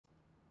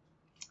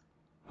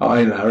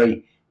Hi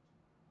Larry.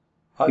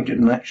 I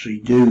didn't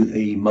actually do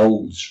the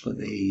moulds for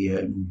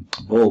the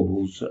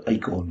baubles.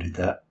 Acorn did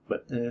that,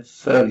 but they're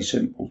fairly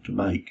simple to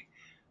make.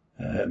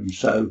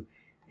 So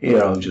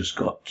here I've just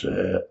got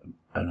an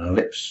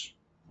ellipse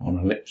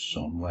on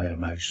layer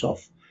mouse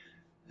off,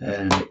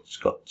 and it's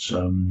got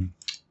some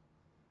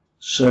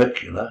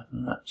circular,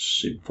 and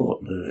that's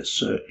important that it's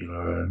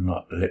circular and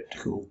not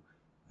elliptical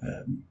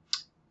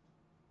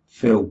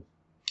fill.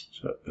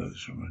 So it goes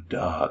from a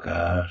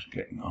darker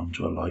getting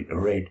onto a lighter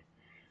red.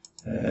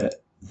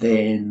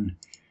 Then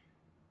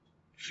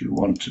if you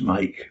want to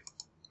make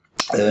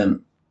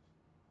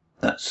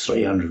that's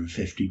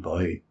 350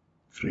 by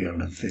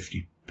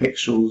 350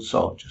 pixels,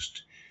 I'll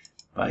just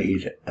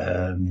made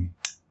a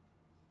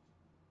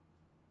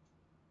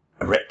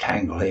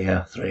rectangle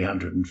here,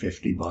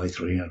 350 by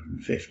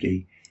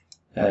 350,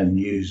 and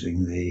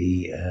using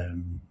the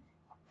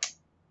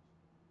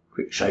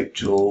quick shape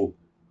tool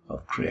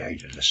I've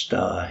created a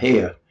star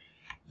here,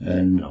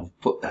 and I'll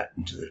put that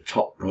into the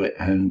top left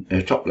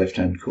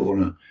hand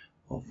corner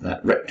of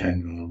that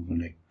rectangle. I'm going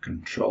to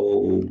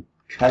Control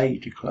K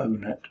to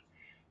clone it,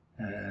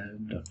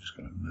 and I'm just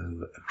going to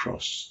move it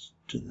across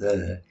to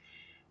there.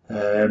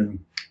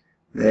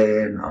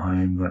 Then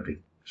I'm going to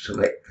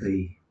select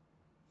the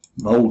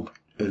mold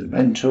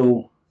blend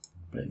tool,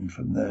 blend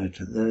from there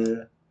to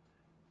there.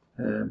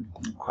 I'm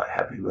quite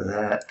happy with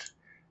that.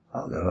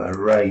 I'll go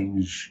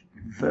arrange,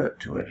 convert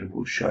to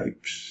editable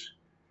shapes,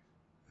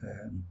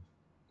 and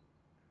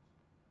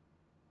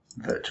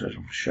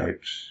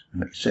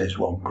it says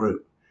one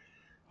group.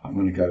 I'm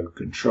going to go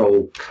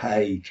Control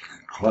K to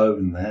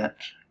clone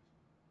that.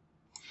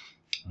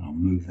 I'll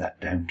move that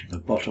down to the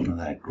bottom of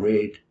that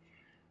grid,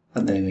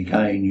 and then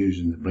again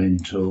using the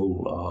blend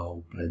tool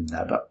I'll blend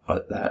that up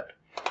like that,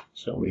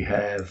 so we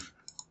have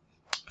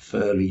a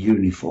fairly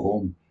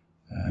uniform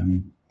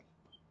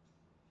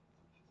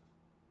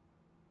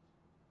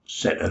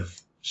set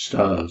of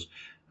stars.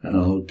 And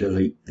I'll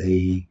delete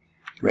the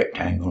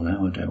rectangle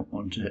now, I don't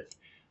want it.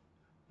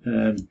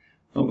 I'm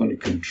going to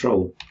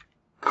Control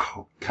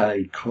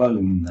K,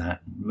 clone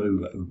that, and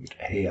move it over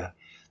to here.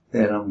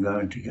 Then I'm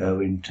going to go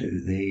into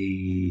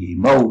the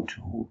mold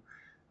tool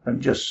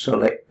and just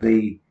select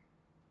the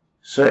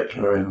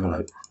circular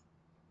envelope,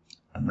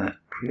 and that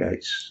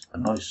creates a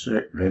nice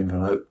circular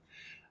envelope,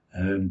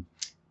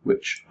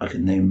 which I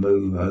can then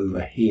move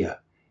over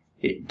here.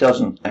 It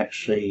doesn't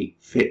actually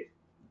fit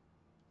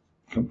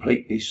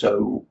completely,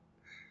 so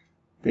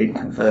being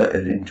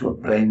converted into a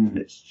blend,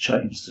 it's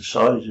changed the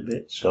size of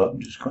it. So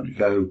I'm just going to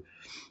go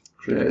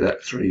create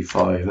that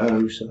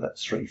 350, so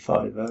that's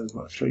 350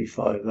 by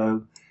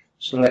 350,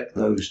 select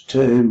those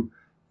two,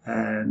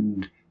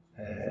 and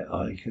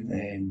I can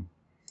then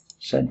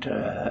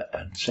center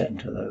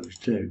those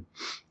two.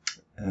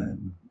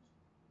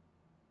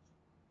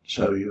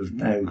 So you've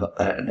now got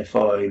that, and if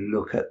I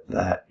look at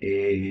that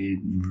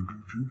in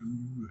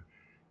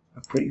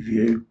a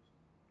preview,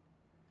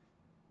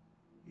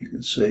 you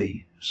can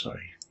see,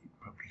 you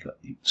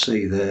can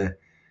see there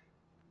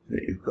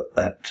that you've got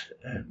that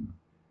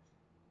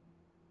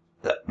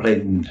that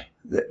blend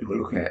that you were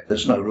looking at.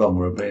 There's no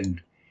longer a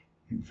blend.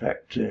 In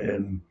fact,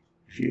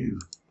 if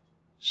you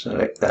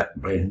select that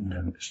blend,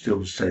 and it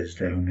still says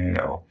down here,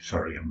 oh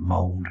sorry, a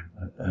mold,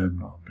 not a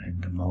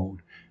blend, a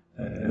mold.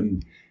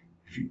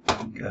 If you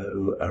can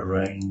go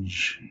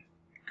arrange,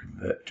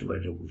 convert to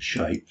editable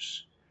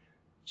shapes,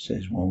 it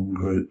says one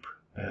group,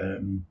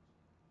 and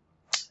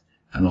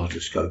I'll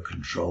just go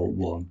Control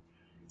 1,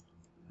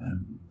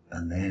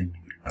 and then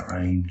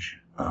arrange,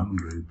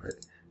 ungroup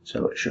it,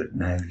 so it should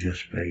now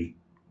just be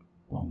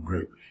one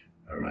group.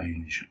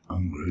 Arrange,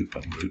 ungroup,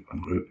 ungroup,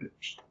 ungroup.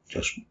 It's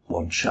just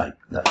one shape.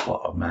 That's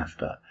what I'm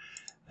after.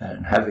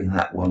 And having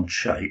that one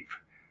shape,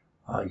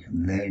 I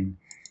can then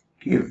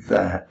give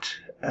that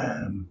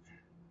a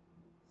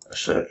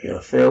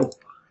circular fill,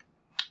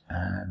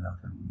 and I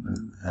can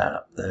move that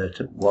up there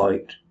to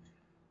white.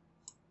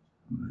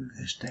 Move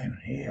this down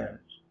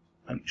here.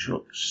 Make sure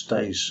it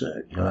stays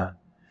circular.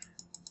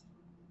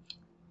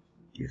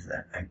 Give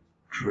that a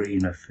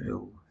greener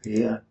fill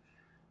here.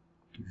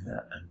 Give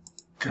that a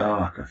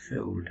darker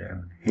fill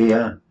down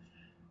here,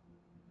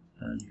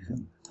 and you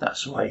can,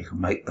 that's the way you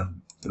can make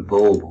the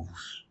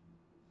baubles.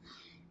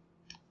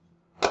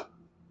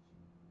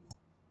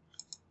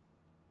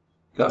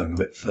 Going a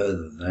bit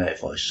further than that,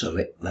 if I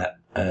select that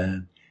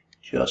and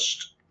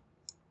just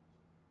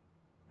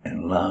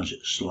enlarge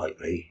it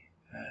slightly,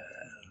 a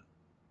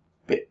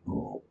bit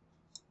more,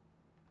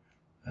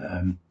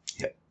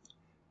 yep.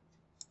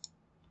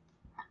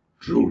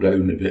 Drill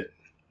down a bit,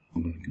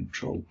 I'm going to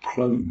Control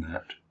clone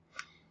that,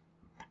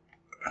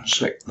 and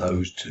select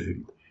those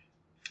two,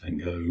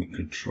 and go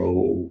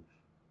Control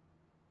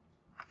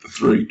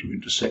 3 to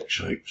intersect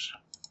shapes.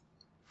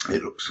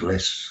 It looks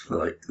less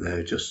like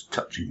they're just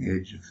touching the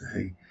edge of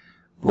the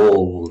ball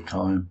all the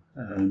time.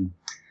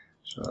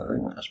 So I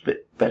think that's a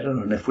bit better.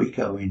 And if we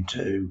go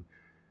into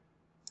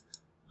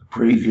the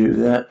preview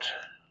that,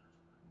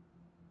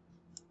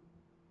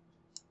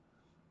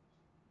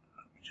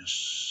 let me just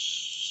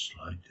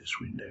slide this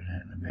window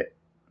down a bit.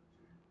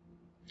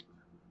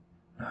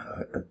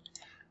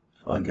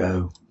 If I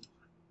go,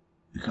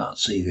 you can't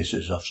see this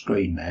as off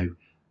screen now,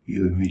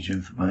 view image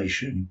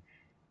information,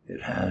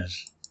 it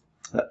has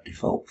that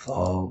default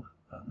file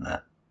and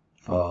that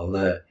file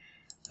there.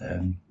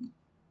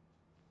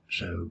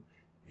 So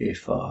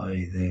if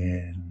I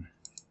then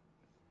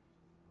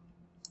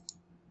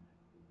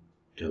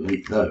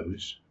delete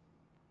those,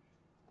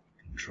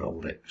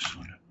 Control X,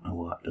 I don't know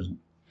why it doesn't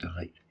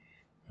delete,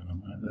 and I'm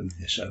going to move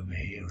this over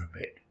here a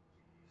bit,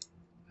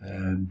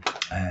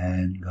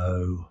 and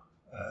go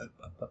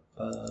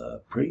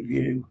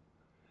preview,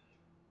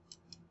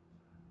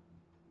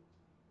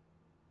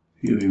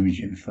 view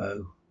image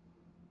info.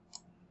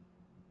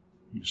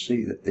 You'll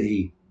see that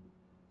the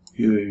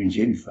view image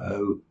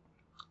info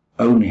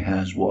only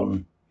has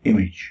one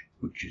image,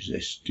 which is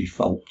this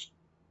default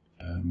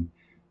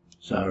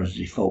Zara's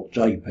default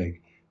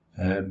JPEG.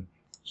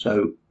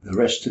 So the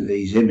rest of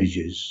these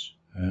images,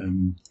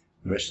 the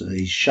rest of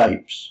these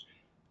shapes,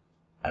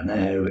 are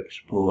now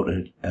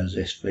exported as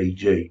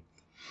SVG.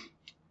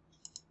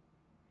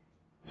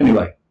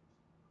 Anyway,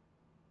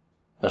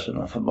 that's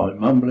enough of my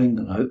mumbling,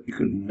 and I hope you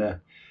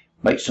can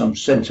make some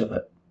sense of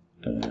it.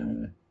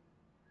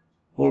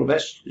 All the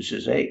best. This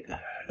is Egg.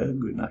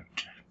 Good night.